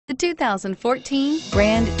The 2014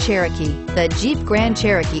 Grand Cherokee. The Jeep Grand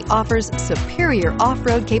Cherokee offers superior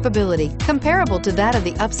off-road capability comparable to that of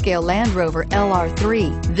the upscale Land Rover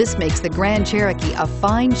LR3. This makes the Grand Cherokee a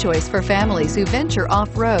fine choice for families who venture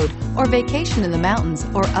off-road or vacation in the mountains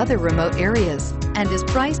or other remote areas, and is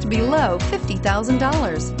priced below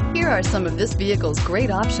 $50,000. Here are some of this vehicle's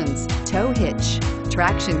great options: tow hitch,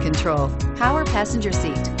 traction control, power passenger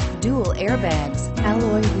seat, dual airbags,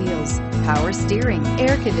 alloy wheels, power steering,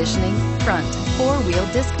 air conditioning, front, four-wheel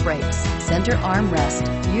disc brakes, center armrest,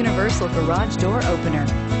 universal garage door opener.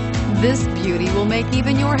 This beauty will make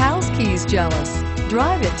even your house keys jealous.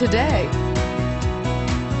 Drive it today.